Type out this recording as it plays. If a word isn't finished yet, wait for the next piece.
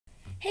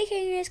Hey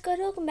guys,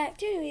 welcome back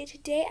to me.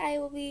 Today I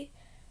will be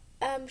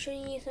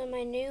showing you some of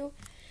my new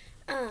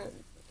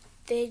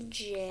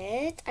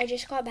fidgets. I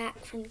just got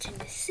back from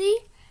Tennessee.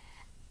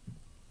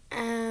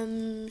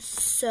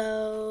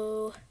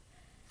 So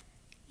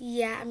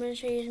yeah, I'm gonna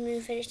show you some new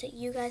fidgets that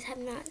you guys have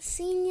not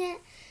seen yet.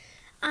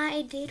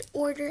 I did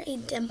order a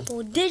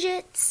dimple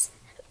digits,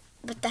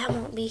 but that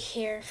won't be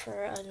here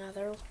for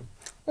another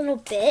little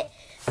bit.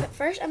 But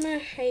first I'm gonna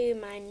show you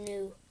my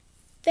new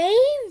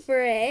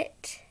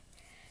favorite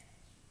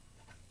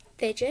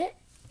fidget,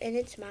 and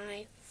it's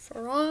my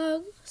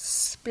frog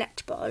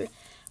splat ball.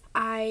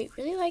 I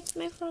really liked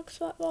my frog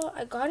splat ball.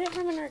 I got it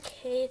from an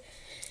arcade.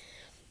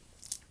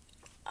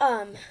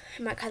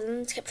 My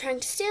cousins kept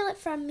trying to steal it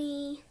from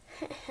me.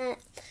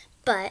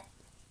 But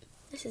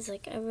this is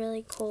like a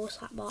really cool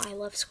splat ball. I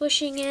love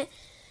squishing it,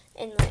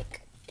 and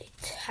like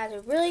it has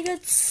a really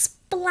good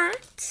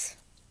splat.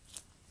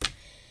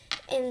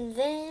 And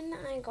then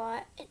I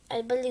got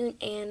a balloon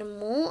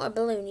animal, a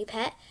balloony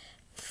pet,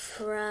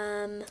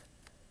 from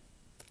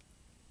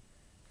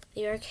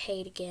the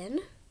arcade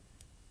again.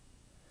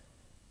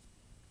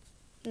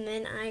 And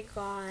then I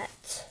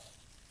got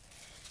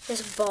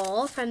this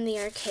ball from the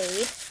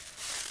arcade.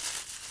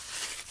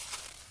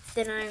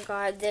 Then I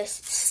got this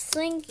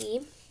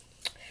slinky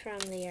from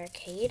the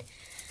arcade.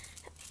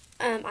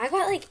 I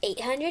got like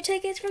 800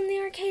 tickets from the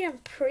arcade. I'm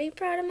pretty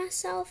proud of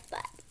myself,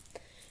 but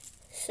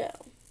so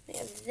we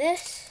have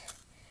this.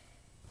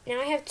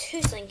 Now I have two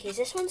slinkies.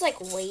 This one's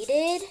like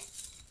weighted.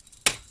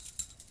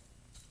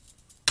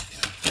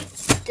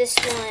 This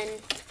one,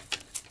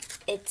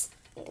 it's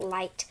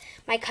light.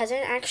 My cousin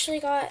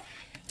actually got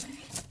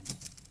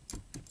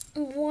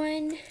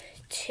one,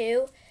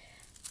 too,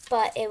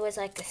 but it was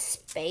like a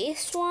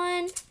space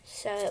one,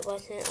 so it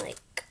wasn't like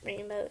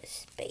rainbow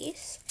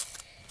space.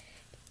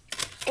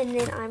 And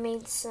then I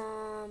made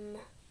some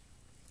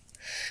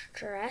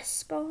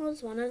stress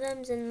balls. One of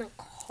them's in the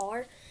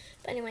car.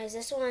 But anyways,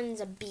 this one's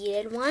a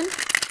beaded one.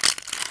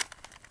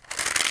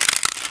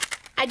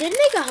 I did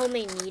make a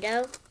homemade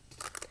Nido,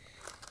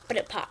 but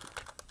it popped.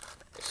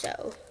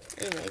 So,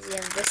 anyways, you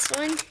have this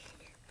one.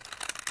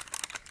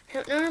 I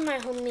don't know where my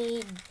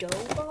homemade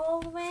dough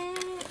ball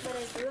went, but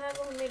I do have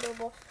a homemade dough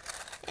ball.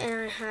 And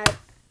I have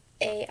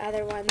a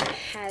other one that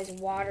has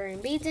water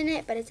and beads in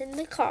it, but it's in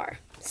the car.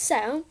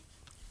 So,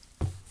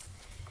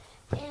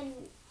 and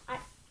I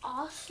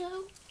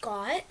also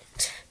got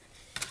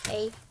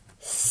a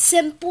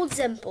simple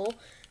dimple.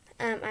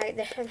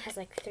 This one has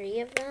like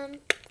 3 of them,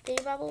 3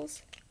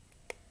 bubbles.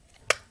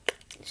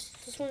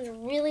 This one's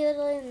really,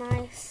 really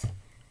nice.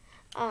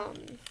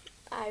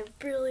 I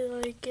really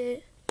like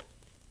it.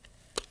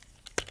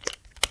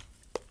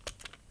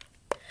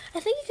 I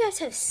think you guys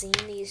have seen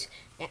these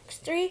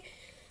next 3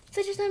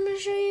 fidgets I'm going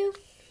to show you,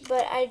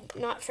 but I'm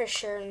not for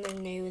sure, and they're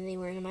new and they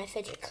were in my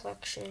fidget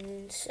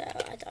collection, so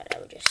I thought I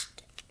would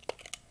just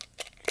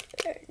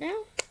do it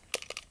now.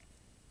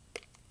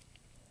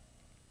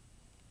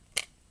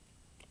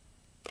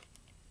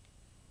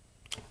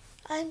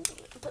 I'm going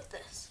to put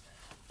this.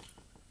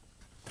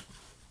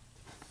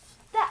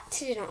 That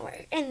did not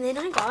work. And then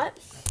I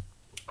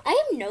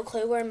have no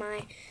clue where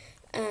my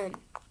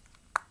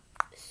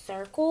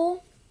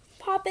circle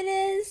poppet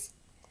is.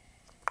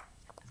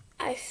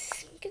 I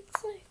think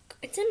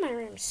it's in my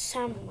room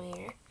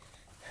somewhere.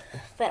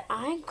 But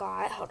I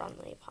got, hold on,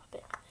 let me pop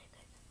it.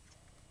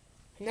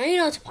 Now you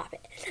know it's a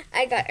poppet.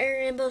 I got a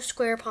rainbow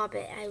square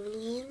poppet. I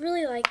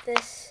really like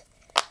this.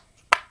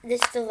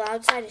 The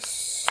loud side is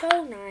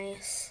so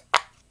nice.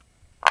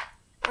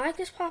 I like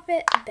this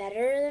poppet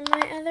better than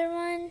my other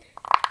one.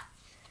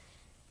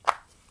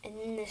 And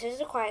then this is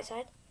the quiet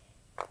side.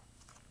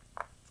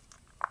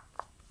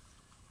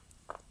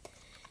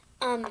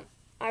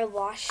 I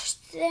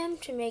washed them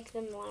to make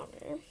them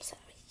louder. So,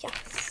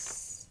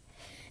 yes.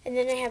 And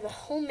then I have a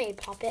homemade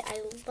poppet.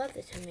 I love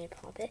this homemade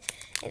poppet.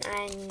 And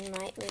I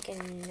might make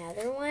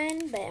another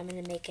one, but I'm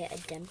going to make it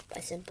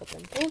a simple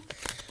dimple.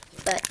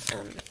 But,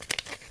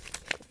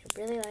 I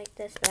really like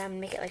this, but I'm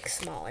going to make it like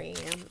smaller, you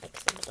know, like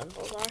simple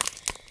dimples are.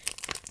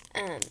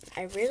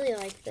 I really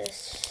like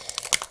this.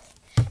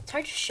 It's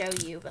hard to show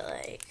you, but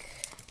like,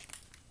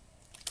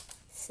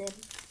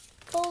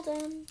 simple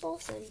dimple,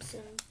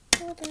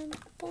 simple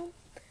dimple.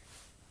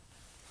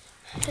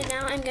 So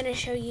now I'm going to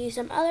show you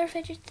some other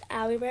fidgets.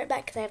 I'll be right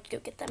back because I have to go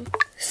get them.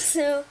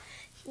 So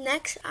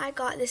next I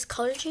got this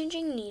color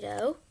changing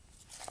Nido.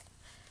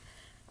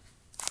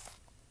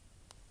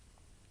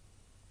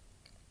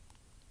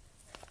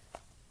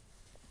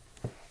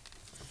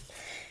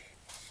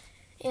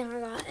 And I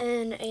got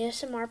an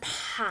ASMR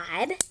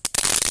pad.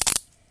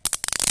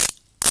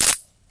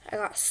 I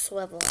got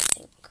swivel, I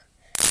think.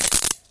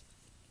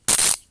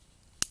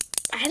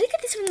 I had to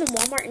get this from the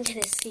Walmart in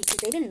Tennessee because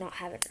they did not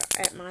have it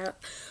at my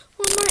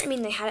Walmart. I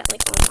mean, they had it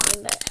like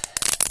online, but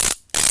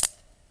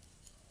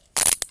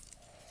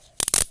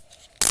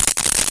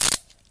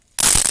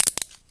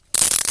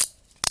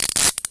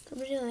I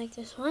really like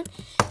this one.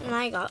 And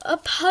I got a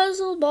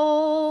puzzle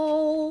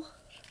ball.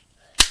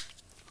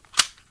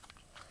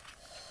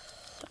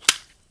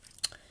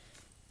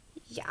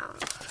 Yeah.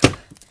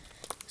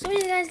 So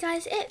anyway,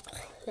 guys,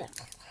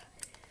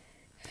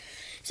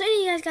 So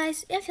anyway,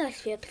 guys, if you like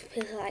this video,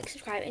 please like,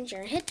 subscribe, and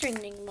share, and hit the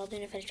ring bell to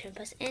notify the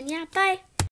post. And yeah, bye.